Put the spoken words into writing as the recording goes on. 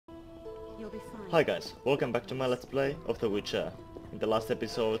be fine. Hi guys, welcome back to my Let's Play of The Witcher. In the last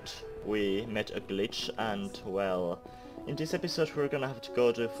episode we met a glitch and, well, in this episode we're gonna have to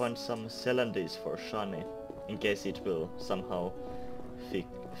go to find some Celandis for Shani, in case it will somehow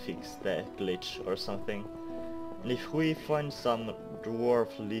fix the glitch or something. And if we find some dwarf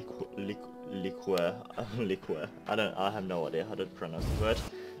liqueur, I have no idea how to pronounce the word.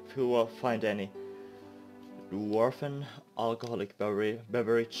 If we will find any dwarven alcoholic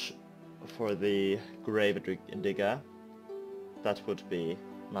beverage for the grave digger, that would be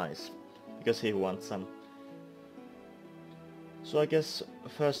nice, because he wants some. So I guess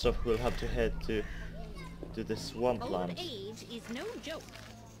first off we'll have to head to the swampland. Old age is no joke.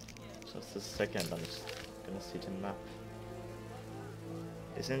 Just a second, I'm just gonna see the map.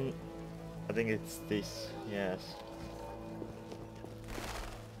 Isn't... I think it's this, yes.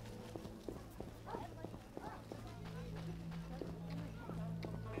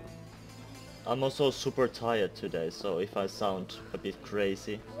 I'm also super tired today, so if I sound a bit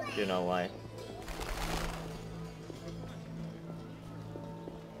crazy, you know why.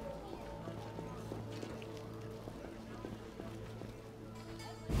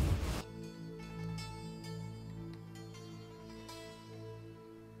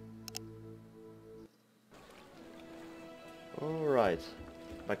 Alright,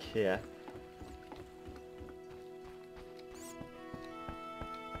 back here.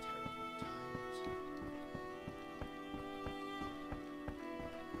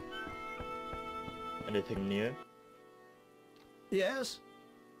 Anything new? Yes?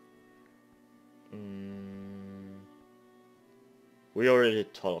 We already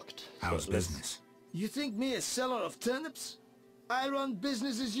talked. How's business? You think me a seller of turnips? I run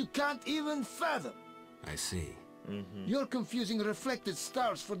businesses you can't even fathom. I see. You're confusing reflected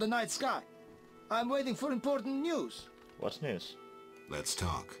stars for the night sky. I'm waiting for important news. What news? Let's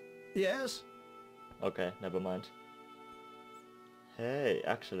talk. Yes? Okay, never mind. Hey,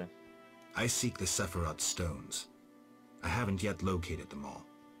 actually. I seek the Sephiroth stones. I haven't yet located them all.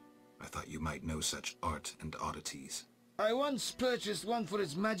 I thought you might know such art and oddities. I once purchased one for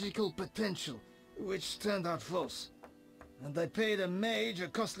its magical potential, which turned out false. And I paid a mage a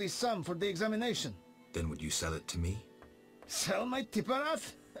costly sum for the examination. Then would you sell it to me? Sell my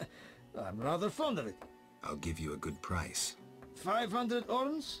Tipparath? I'm rather fond of it. I'll give you a good price. 500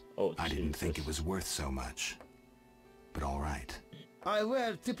 orns? Oh, I didn't think it Jesus. was worth so much. But all right. I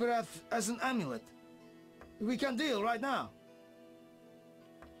wear Tipparath as an amulet. We can deal right now.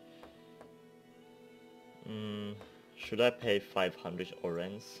 Should I pay 500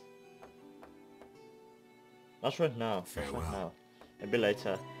 oranges? Not right now. Not right Farewell. now. Maybe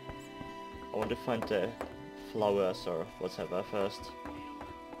later. I want to find the flowers or whatever first.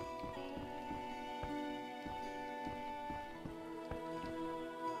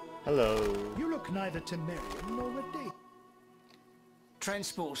 Hello. You look neither Temerian nor a date.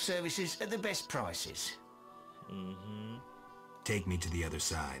 Transport services at the best prices. Take me to the other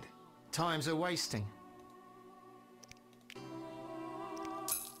side. Times are wasting.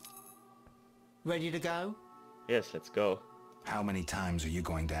 Ready to go? Yes, let's go. How many times are you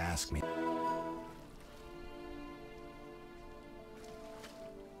going to ask me?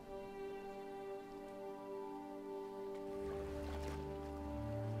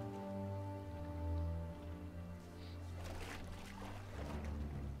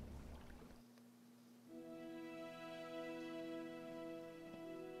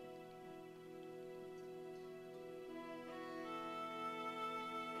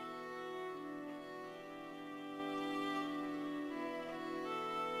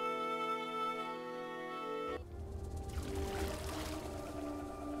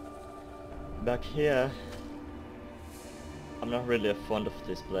 Back here, I'm not really fond of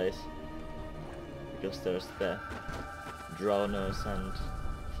this place, because there's the drowners and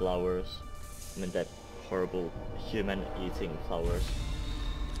flowers. I mean, that horrible human-eating flowers.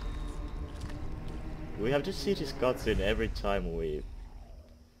 We have to see this cutscene every time we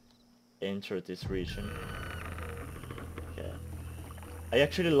enter this region. Okay. I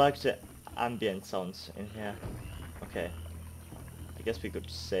actually like the ambient sounds in here. Okay. I guess we could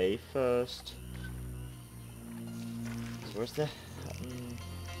save first. So where's the...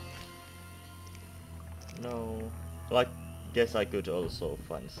 no... Well, I guess I could also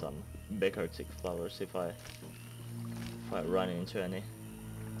find some Bekartic flowers if I run into any.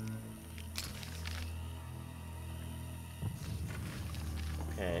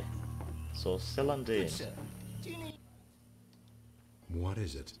 Okay. So Celandine. Sir, do you need... What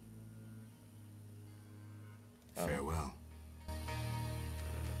is it? Farewell.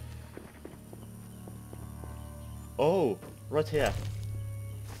 Oh, right here.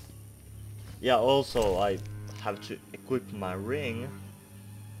 Yeah, also I have to equip my ring.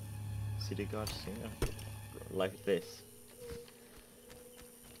 City guard singer. Like this.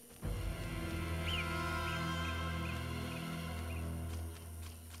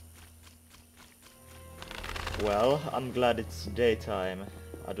 Well, I'm glad it's daytime.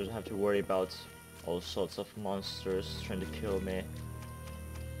 I don't have to worry about all sorts of monsters trying to kill me.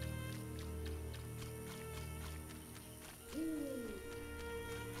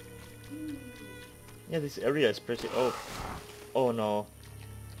 Yeah, this area is pretty... Oh no.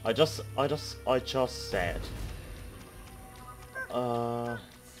 I just said.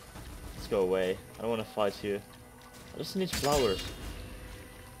 Let's go away. I don't want to fight you. I just need flowers.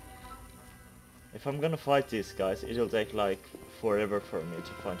 If I'm gonna fight these guys, it'll take like forever for me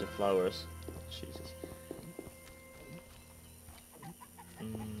to find the flowers. Jesus.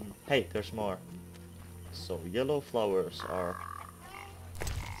 Hey, there's more. So yellow flowers are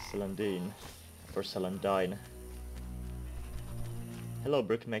celandine or celandine. Hello,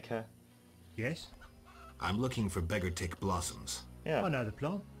 brickmaker. Yes? I'm looking for beggar-tick blossoms. Yeah. I know the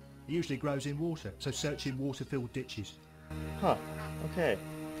plant. It usually grows in water, so search in water-filled ditches. Huh. Okay.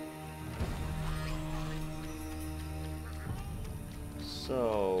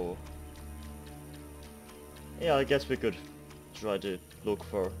 So... yeah, I guess we could try to look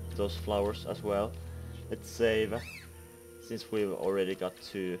for those flowers as well. Let's save, since we've already got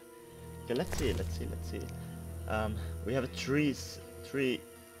two. Okay, let's see. We have three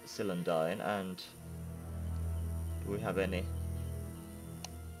celandine, and do we have any?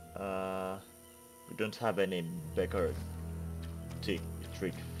 We don't have any beggar tick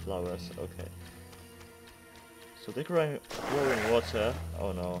flowers. Okay. So they're growing in water.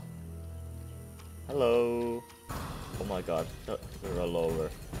 Oh no. Hello. Oh my god, they're all over.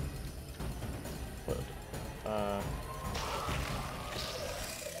 What?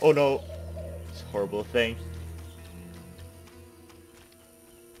 Oh no. It's a horrible thing.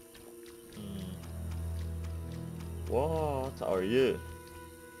 What are you?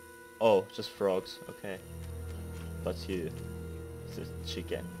 Oh, just frogs. Okay. But you. It's a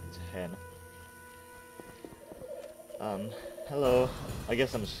chicken. It's a hen. Hello. I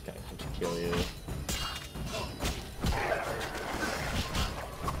guess I'm just gonna have to kill you.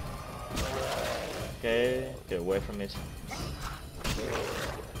 Okay, get away from it.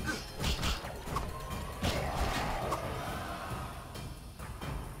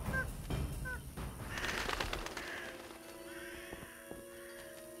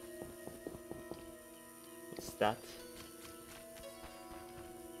 What's that?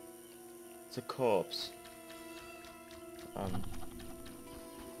 It's a corpse.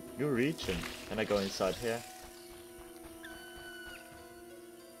 You're reaching. Can I go inside here?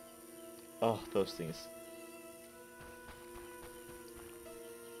 Oh, those things.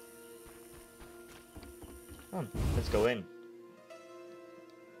 Let's go in.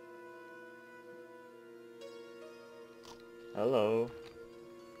 Hello.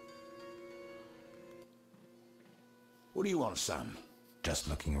 What do you want, son? Just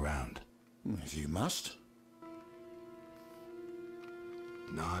looking around. If you must.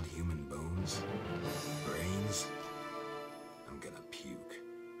 Gnawed human bones? Brains? I'm gonna puke.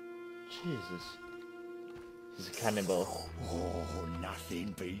 Jesus. He's a cannibal. Oh,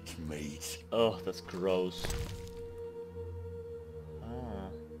 nothing beats meat. Oh, that's gross. Ah.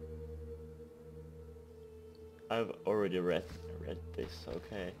 I've already read this,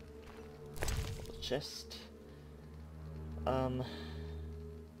 okay. Chest.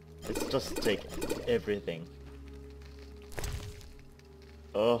 Let's just take everything.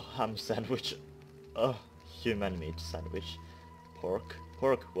 Oh, ham sandwich. Oh, human meat sandwich. Pork.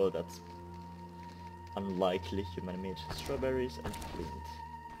 Pork, well that's unlikely human meat. Strawberries and flint.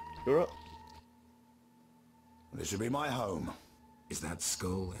 You're This will be my home. Is that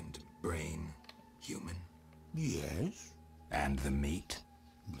skull and brain human? Yes. And the meat?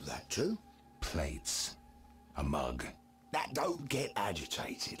 That too. Plates. A mug. That don't get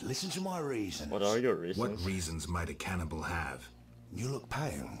agitated. Listen to my reasons. What are your reasons? What reasons might a cannibal have? You look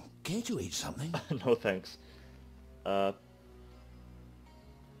pale. Care to eat something? No thanks.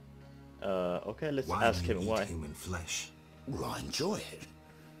 Okay, let's Why ask do you him eat why. human flesh? Well, I enjoy it.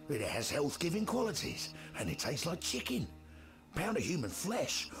 It has health-giving qualities, and it tastes like chicken. A pound of human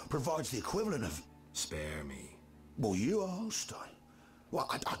flesh provides the equivalent of... Spare me. Well, you asked.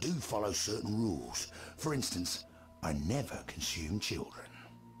 I do follow certain rules. For instance, I never consume children.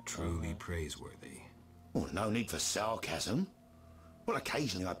 Truly praiseworthy. Well, no need for sarcasm. Well,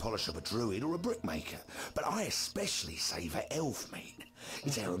 occasionally I polish up a druid or a brickmaker, but I especially savour elf meat.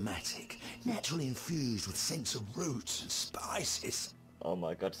 It's aromatic, naturally infused with scents of roots and spices. Oh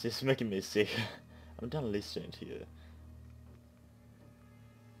my god, this is making me sick. I'm done listening to you.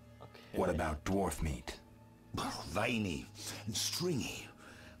 Okay. What about dwarf meat? Oh, veiny and stringy.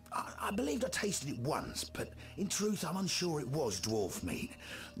 I believed I tasted it once, but in truth I'm unsure it was dwarf meat.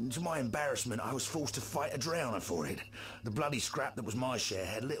 To my embarrassment, I was forced to fight a drowner for it. The bloody scrap that was my share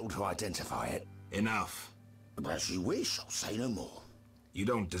had little to identify it. Enough. As you wish, I'll say no more. You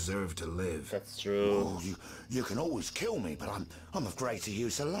don't deserve to live. That's true. Oh, you can always kill me, but I'm of greater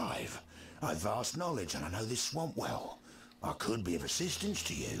use alive. I have vast knowledge and I know this swamp well. I could be of assistance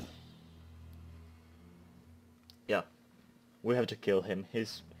to you. Yeah. We have to kill him.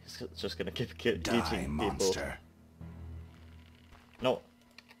 He's just gonna keep Die, eating monster. people. No.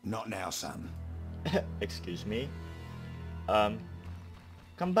 Not now, son. Excuse me.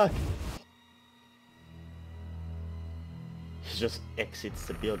 Come back. He just exits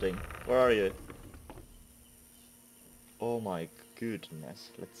the building. Where are you? Oh my goodness.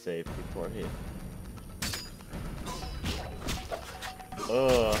 Let's save before he...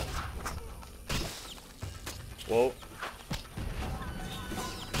 Whoa.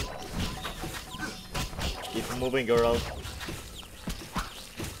 Keep moving, girl.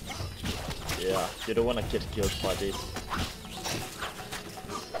 Yeah, you don't wanna get killed by this.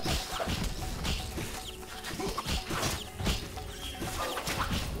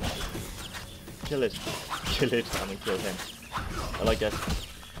 Kill it. Kill it. I mean, kill him. Well, I guess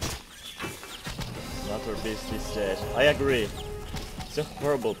another beast is dead. I agree. He's a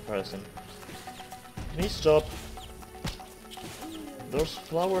horrible person. Can you stop? Those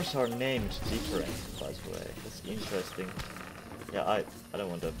flowers are named different, by the way. That's interesting. Yeah, I don't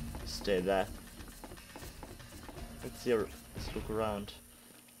want to stay there. Let's see. Let's look around.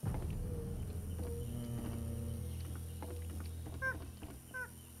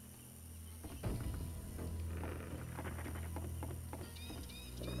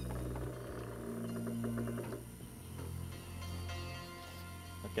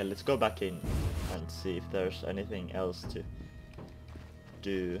 Okay, let's go back in and see if there's anything else to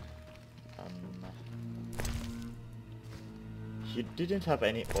do. He didn't have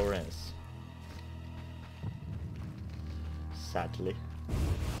any orange, sadly.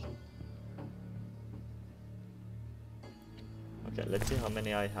 Okay, let's see how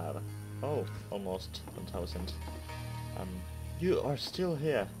many I have. Oh, almost 1,000. You are still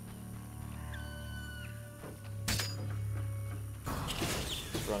here.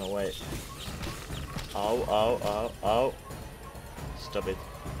 Run away. Ow, ow, ow, ow. Stop it.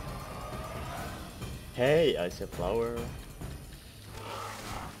 Hey, I see a flower.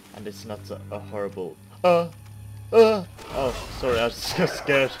 And it's not a horrible... Oh, sorry, I was just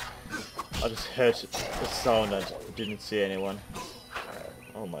scared. I just heard the sound and didn't see anyone.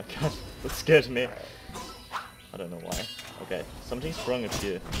 Oh my god, that scared me. I don't know why. Okay, something's wrong with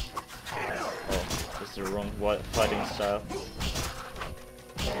you. Oh, it's the wrong fighting style.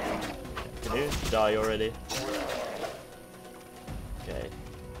 Can you die already? Okay.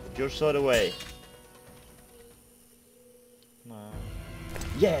 Put your sword away. Come on.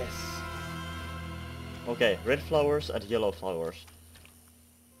 Yes! Okay, red flowers and yellow flowers.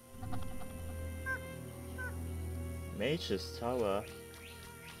 Mage's Tower.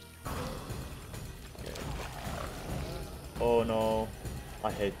 Okay. Oh no.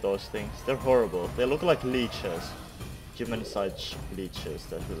 I hate those things. They're horrible. They look like leeches. Human-sized leeches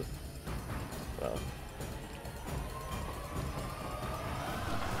that will... Well...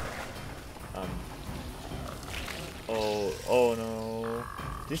 Oh no.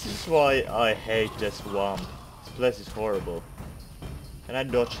 This is why I hate the swamp. This place is horrible. Can I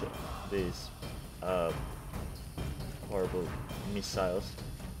dodge these horrible missiles?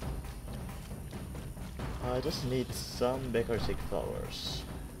 I just need some Bakersick flowers.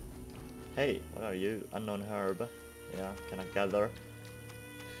 Hey, what are you? Unknown herb. Yeah, can I gather?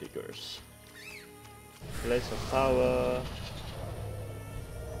 Figures. Place of power.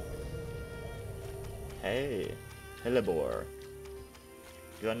 Hey, Hellebore.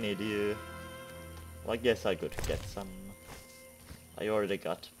 Do I need you? Well, I guess I could get some. I already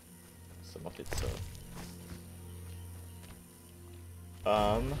got some of it, so.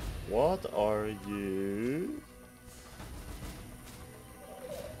 What are you?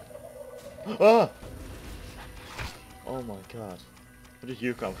 Ah! Oh my god. Where did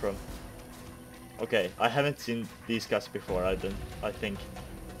you come from? Okay, I haven't seen these guys before, I think.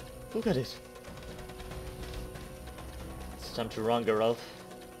 Look at it! It's time to run, Geralt.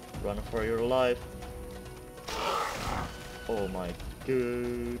 Run for your life. Oh my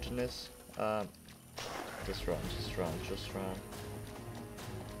goodness. Just run, just run, just run.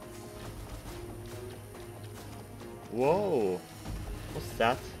 Whoa! What's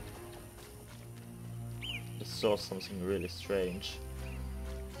that? Just saw something really strange.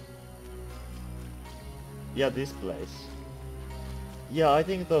 Yeah, this place. Yeah, I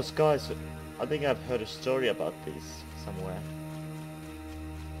think those guys... I think I've heard a story about this somewhere.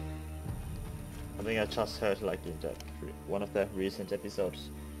 I think I just heard like in one of the recent episodes.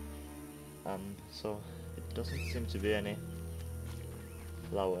 So it doesn't seem to be any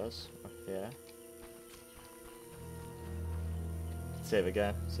flowers up here. Let's save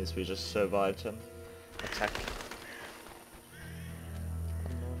again, since we just survived an attack.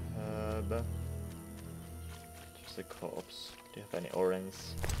 Unknown herb. Just a corpse. Do you have any orange?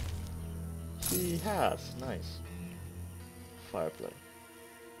 He has, nice. Fireplace.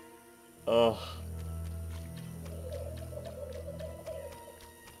 Ugh.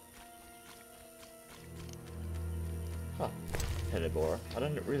 Huh. Hellebore. I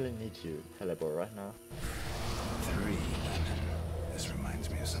don't really need you, Hellebore, right now. 3. This reminds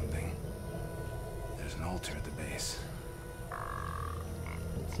me of something. There's an altar at the base.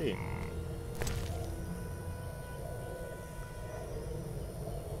 Let's see.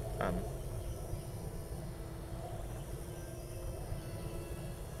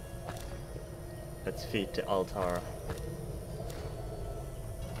 Let's feed the altar.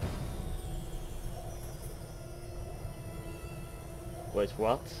 Wait,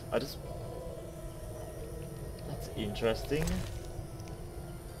 what? That's interesting.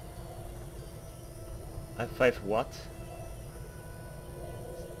 I have 5 what?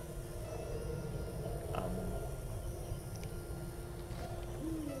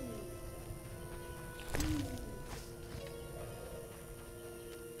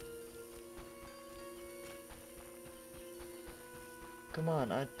 Come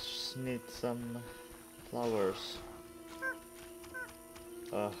on, I just need some flowers.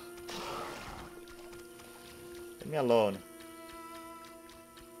 Ugh. Leave me alone.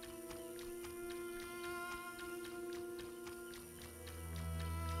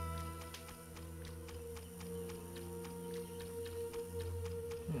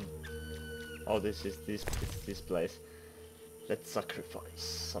 Oh, this is this place. Let's sacrifice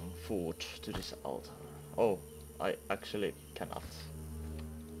some food to this altar. Oh, I actually cannot.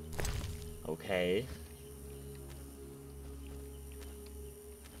 Okay.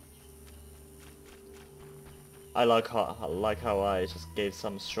 I like how I just gave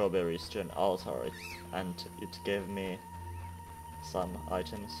some strawberries to an altar and it gave me some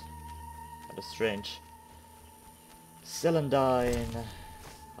items. Kind of strange. Celandine.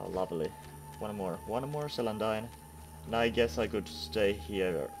 How lovely. One more celandine. And I guess I could stay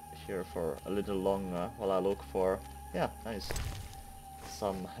here for a little longer while I look for, yeah, nice,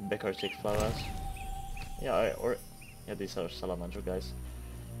 some Beckertick flowers. Yeah, yeah, these are salamander guys.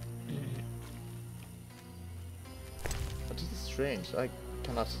 But this is strange. I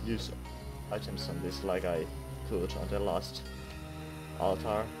cannot use items on this like I could on the last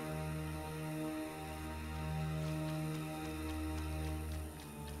altar.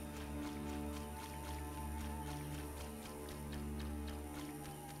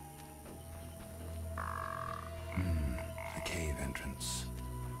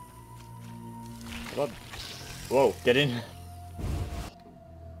 What? Whoa, get in!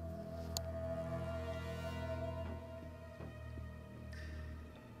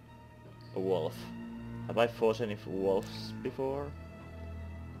 A wolf. Have I fought any wolves before?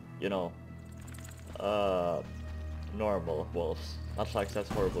 You know, normal wolves. Not like that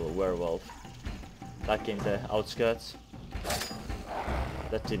horrible werewolf. Back in the outskirts.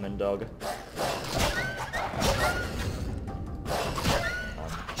 That demon dog.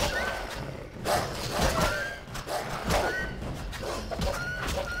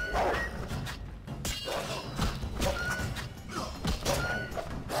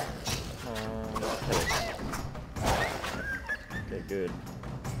 Good.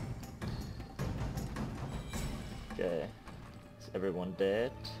 Okay. Is everyone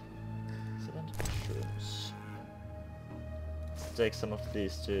dead? 7 mushrooms. Let's take some of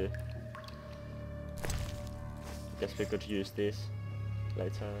these too. Guess we could use these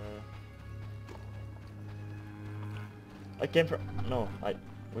later. I came from... No,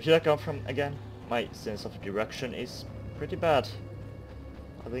 where should I come from again? My sense of direction is pretty bad.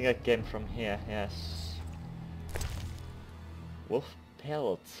 I think I came from here, yes. Wolf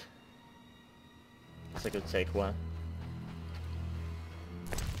pelt. Guess I could take one.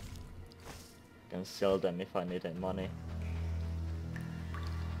 Can sell them if I need any money.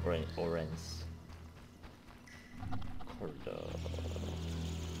 Or an orange. Corridor.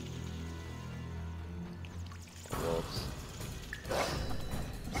 Wolves.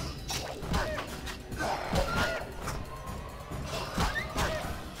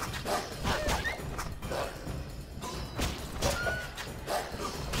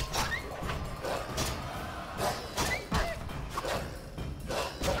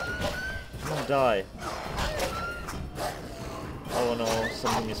 die. Oh no,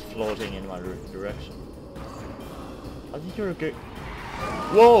 something is floating in my direction. I think you're a good...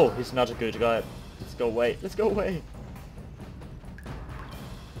 Whoa! He's not a good guy. Let's go away. Let's go away.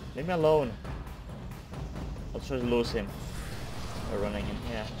 Leave me alone. I'll try to lose him by running in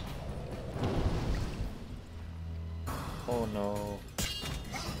here. Oh no.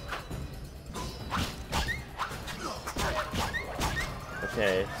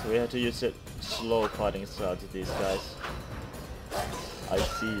 Okay, so we have to use a slow fighting style to these guys. I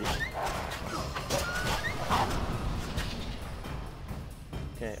see.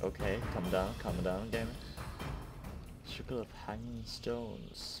 Okay, calm down, game. Circle of hanging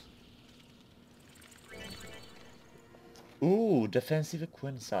stones. Ooh, defensive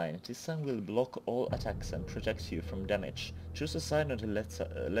equine sign. This sign will block all attacks and protect you from damage. Choose a sign on the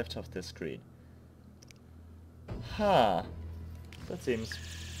left of the screen. Huh. That seems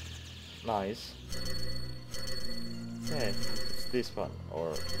nice. Okay, it's this one,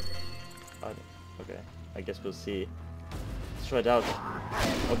 or... okay, I guess we'll see. Let's try it out.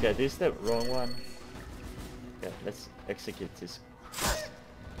 Okay, this is the wrong one. Okay, let's execute this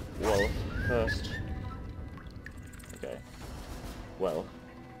wolf first. Okay, well.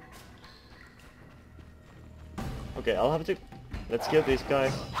 Okay, I'll have to... Let's kill this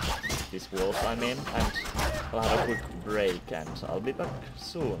guy. This wolf, I mean, and I'll have a quick break and I'll be back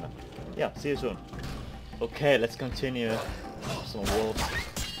soon. Yeah, see you soon. Okay, let's continue. Some wolves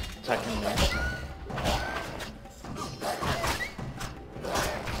attacking me.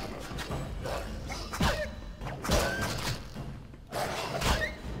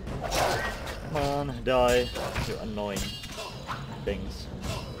 Come on, die, you annoying things.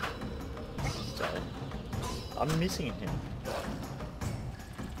 Just die. I'm missing him.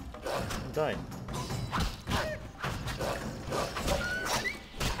 Die.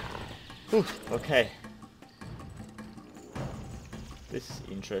 Whew, okay. This is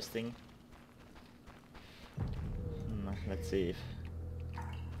interesting. Let's see if...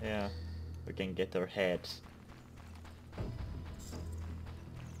 yeah, we can get our heads.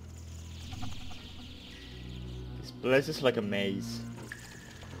 This place is like a maze.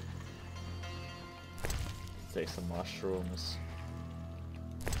 Let's take some mushrooms.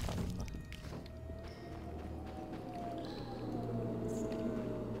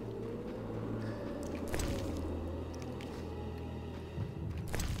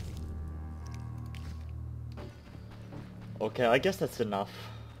 Okay, I guess that's enough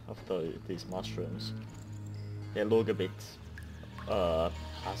of these mushrooms. They look a bit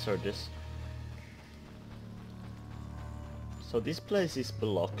hazardous. So this place is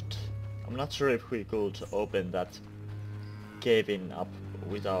blocked. I'm not sure if we could open that cave-in up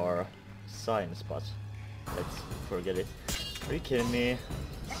with our signs, but let's forget it. Are you kidding me?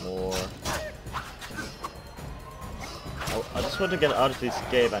 More. I just want to get out of this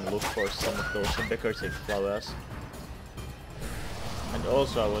cave and look for some of those decorative flowers. And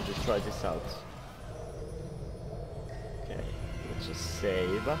also I want to try this out. Okay, let's just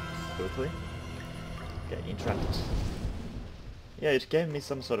save quickly. Okay, interact. Yeah, it gave me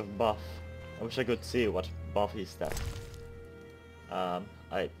some sort of buff. I wish I could see what buff is that.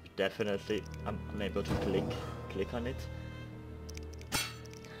 I definitely am unable to click on it.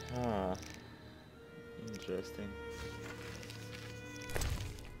 Ah, interesting.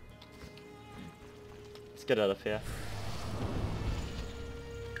 Let's get out of here.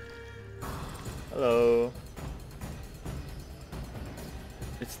 Hello.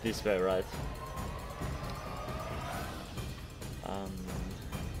 It's this way, right?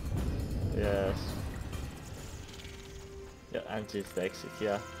 Yes. Yeah, and it's the exit,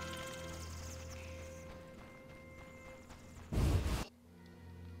 yeah.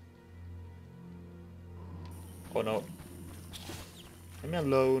 Oh no. Leave me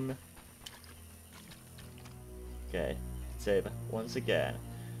alone. Okay, save once again.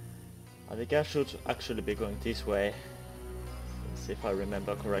 I think I should actually be going this way. Let's see if I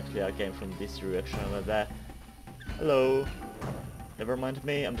remember correctly, I came from this direction over there. Hello. Never mind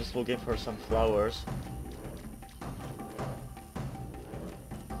me, I'm just looking for some flowers.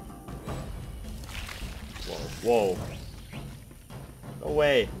 Whoa, whoa. No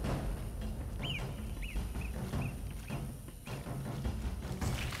way.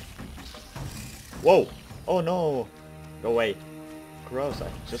 Whoa. Oh no. Go away. Gross.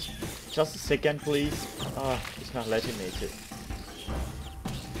 Just a second, please. Ah, it's not letting me to.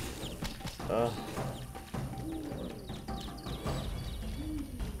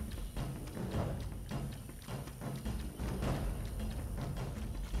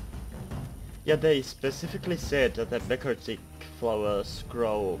 Yeah, they specifically said that the decorative flowers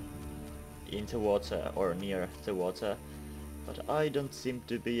grow into water or near the water, but I don't seem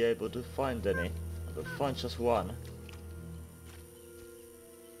to be able to find any. I will find just one.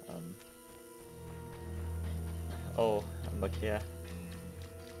 Oh, I'm back here.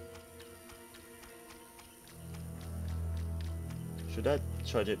 Should I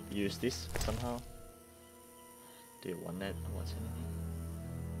try to use this somehow? Do you want it? What's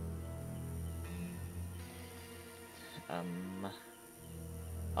anything?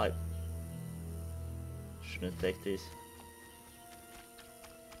 I shouldn't take this.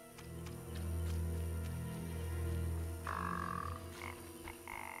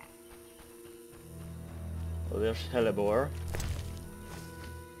 Oh, there's hellebore.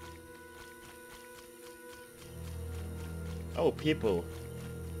 Oh, people.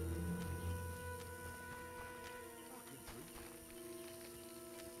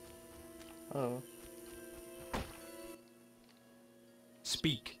 Oh.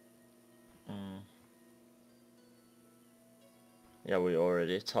 Speak. Yeah, we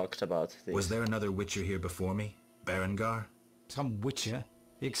already talked about this. Was there another Witcher here before me? Berengar? Some Witcher?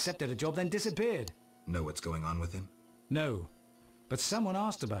 He accepted a job, then disappeared. Know what's going on with him? No, but someone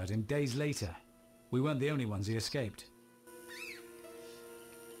asked about him days later. We weren't the only ones he escaped.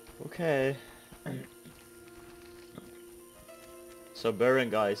 Okay. So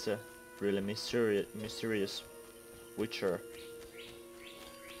Berengar is a really mysterious Witcher.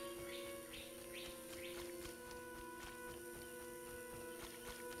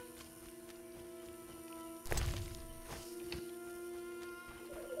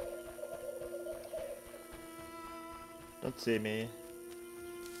 Don't see me.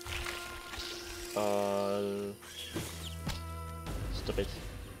 Stop it.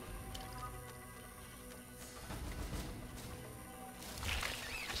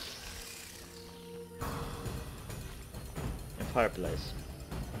 A fireplace.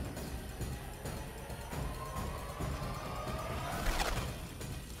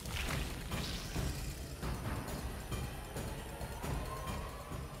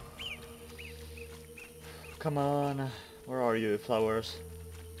 Come on, where are you, flowers?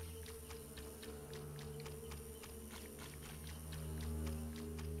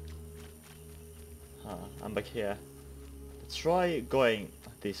 I'm back here. Let's try going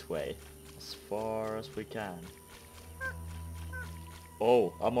this way, as far as we can.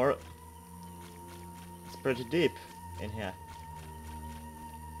 Oh, it's pretty deep in here.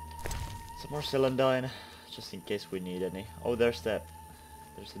 Some more celandine, just in case we need any. Oh, there's a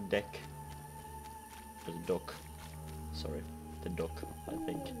deck. The dock. Sorry, the dock, I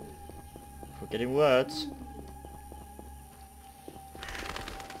think. Forgetting words.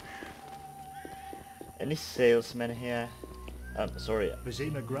 Any salesmen here? Sorry.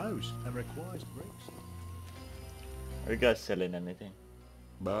 Vizima grows and requires bricks. Are you guys selling anything?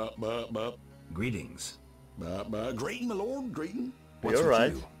 Greetings. Greeting, my lord, greeting. Are you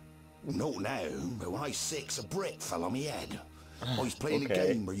alright? Not now, but when I was 6, a brick fell on my head. I was playing a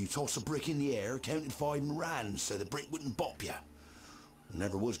Okay. game where you toss a brick in the air, counted 5 and ran so the brick wouldn't bop you.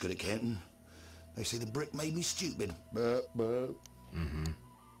 Never was good at counting. They say the brick made me stupid. If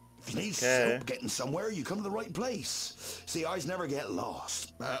you need help getting somewhere, you come to the right place. See, I never get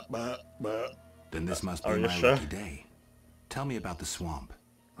lost. Then this must be Are you my sure? lucky day. Tell me about the swamp.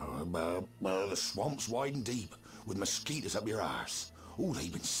 The swamp's wide and deep, with mosquitoes up your arse. Oh,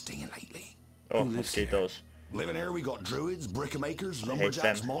 they've been stinging lately. Oh, lives mosquitoes. Living here, we got druids, brickmakers, hate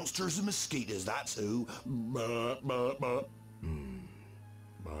lumberjacks, them. monsters, and mosquitoes. That's who. What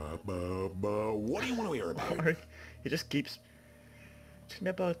do you want to hear about? He just keeps talking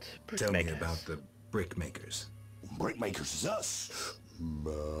about Tell me brickmakers. about the brickmakers. Brickmakers is us.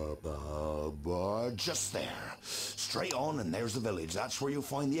 Just there. Straight on, and there's the village. That's where you'll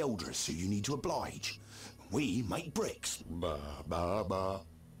find the elders who you need to oblige. We make bricks.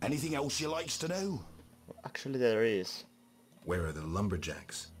 Anything else you likes to know? Actually, there is. Where are the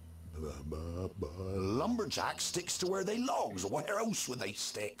lumberjacks? Lumberjack sticks to where they logs. Where else would they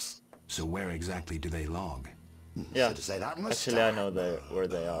sticks? So where exactly do they log? Yeah. Should have said that from the Actually, I start. know where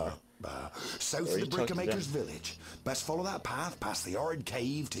they are. South Or of you the talk to Brickmakers them. village. Best follow that path past the hard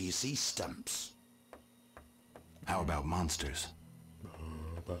cave till you see stumps. How about monsters?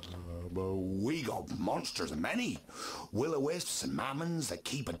 We got monsters many. Will-o-wisps and mammons that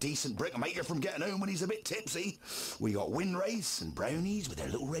keep a decent brickmaker from getting home when he's a bit tipsy. We got windwraiths and brownies with their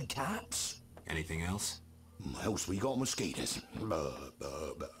little red caps. Anything else? Else we got mosquitoes.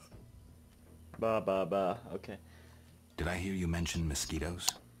 Okay. Did I hear you mention mosquitoes?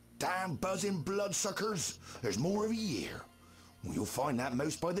 Damn buzzing bloodsuckers. There's more every year. You'll find that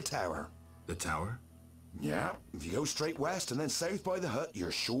most by the tower. The tower? Yeah, if you go straight west and then south by the hut,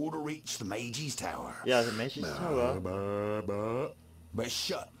 you're sure to reach the Mage's Tower. Yeah, the Mage's Tower. But it's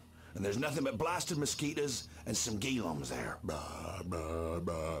shut, and there's nothing but blasted mosquitoes and some geelums there. Bah, bah,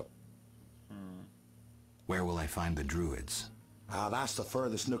 bah. Where will I find the druids? Ah, that's the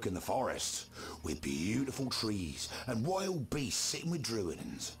furthest nook in the forest, with beautiful trees and wild beasts sitting with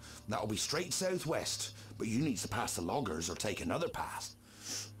druidins. That'll be straight southwest, but you need to pass the loggers or take another path.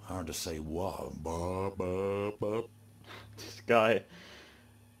 Hard to say what. Bah, bah, bah. This guy.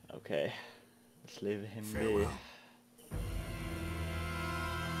 Okay, let's leave him be. Farewell.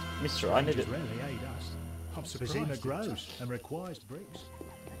 Mister, I need it. Rarely aid us. I'm surprised. Vizima grows and requires bricks.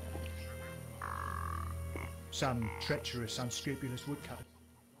 Some treacherous, unscrupulous woodcutter.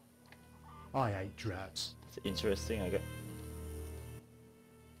 I hate droughts. It's interesting, okay.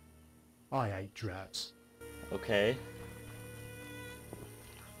 I hate droughts. Okay.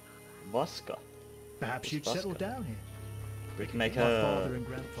 Vaska. Perhaps you'd Vaska. settle down here. We can make My father a... and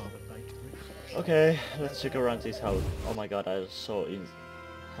grandfather baked bricks. Okay, let's check around this house. Oh my god, I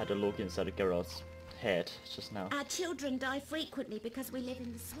had a look inside Geralt's head just now. Our children die frequently because we live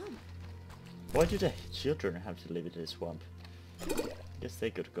in the swamp. Why do the children have to live in the swamp? Guess they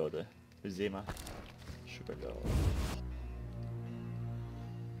could go to Zima. Sugar girl.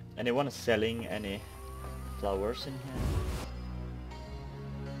 Anyone selling any flowers in here?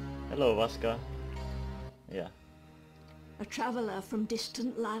 Hello, Vaska. Yeah. A traveller from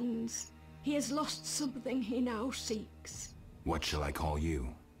distant lands. He has lost something he now seeks. What shall I call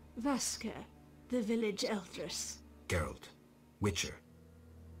you? Vaska, the village eldress. Geralt. Witcher.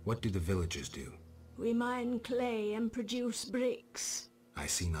 What do the villagers do? We mine clay and produce bricks. I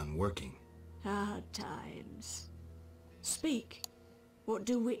see none working. Hard times. Speak. What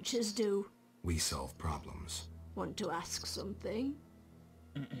do witches do? We solve problems. Want to ask something?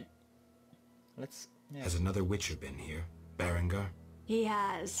 Let's... Yeah. Has another witcher been here? Berengar? He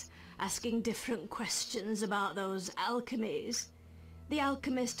has, asking different questions about those alchemies. The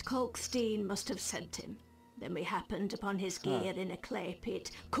alchemist Kolkstein must have sent him. Then we happened upon his gear in a clay pit,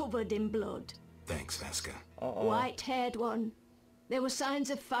 covered in blood. Thanks, Vaska. White-haired one. There were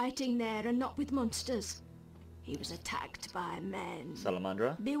signs of fighting there, and not with monsters. He was attacked by men.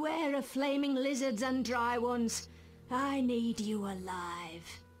 Salamandra? Beware of flaming lizards and dry ones. I need you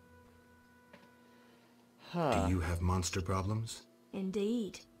alive. Do you have monster problems?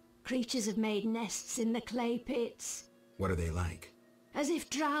 Indeed. Creatures have made nests in the clay pits. What are they like? As if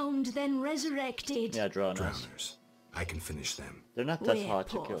drowned, then resurrected. Yeah, drowners. Drowners. I can finish them. They're not that We're hard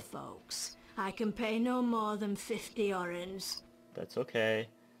to poor kill. folks. I can pay no more than 50 orens. That's okay.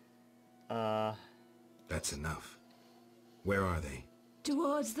 That's enough. Where are they?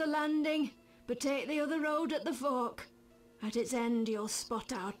 Towards the landing, but take the other road at the fork. At its end you'll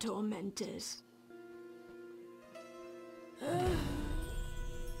spot our tormentors.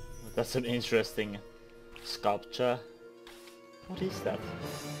 That's an interesting sculpture. What is that?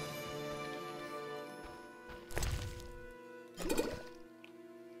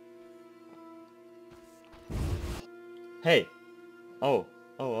 Hey! Oh.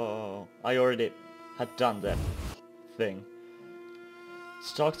 I already had done that thing.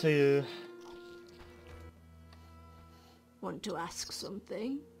 Let's talk to you. Want to ask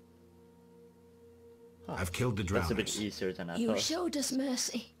something? I've killed the drowners. That's a bit easier than I You thought. showed us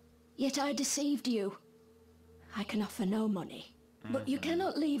mercy, yet I deceived you. I can offer no money, but you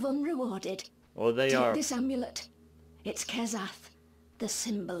cannot leave unrewarded. Well, they Take are... this amulet. It's Kezath, the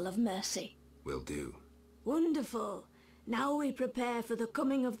symbol of mercy. Will do. Wonderful. Now we prepare for the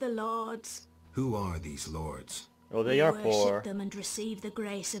coming of the lords. Who are these lords? Well, they are Worship poor. them and receive the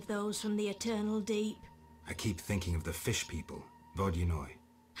grace of those from the eternal deep. I keep thinking of the fish people. Vodyanoi.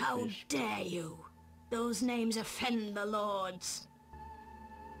 How dare you? Those names offend the lords.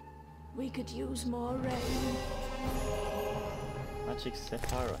 We could use more rain. Magic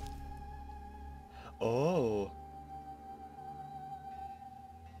Sephara. Oh.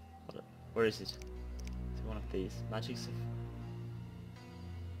 Hold on. Where is it? Is it one of these? Magic Sephara.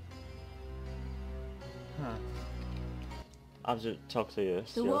 Huh. I have to talk to you The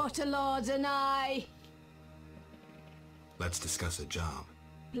still. water lords and I. Let's discuss a job.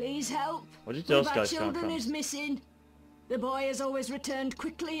 Please help. Where did One those of our guys come children from? is missing. The boy has always returned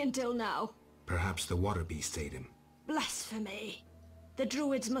quickly until now. Perhaps the water beast ate him. Blasphemy. The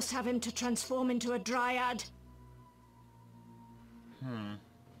druids must have him to transform into a dryad.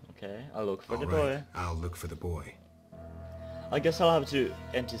 Okay, I'll look for All the right, boy. I'll look for the boy. I guess I'll have to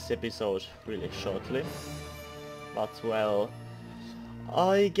end this episode really shortly. But well,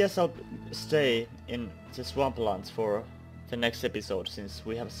 I guess I'll stay in the swamplands for the next episode, since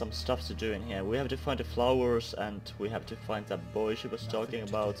we have some stuff to do in here. We have to find the flowers and we have to find that boy she was talking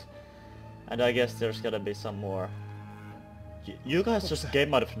about. And I guess there's gotta be some more. You guys just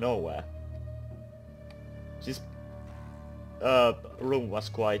came out of nowhere. This room was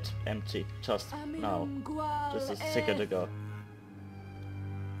quite empty just now, just a second ago.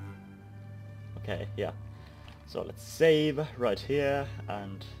 Okay, yeah. So let's save right here,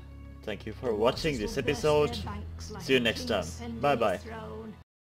 and thank you for watching this episode. See you next time. Bye bye.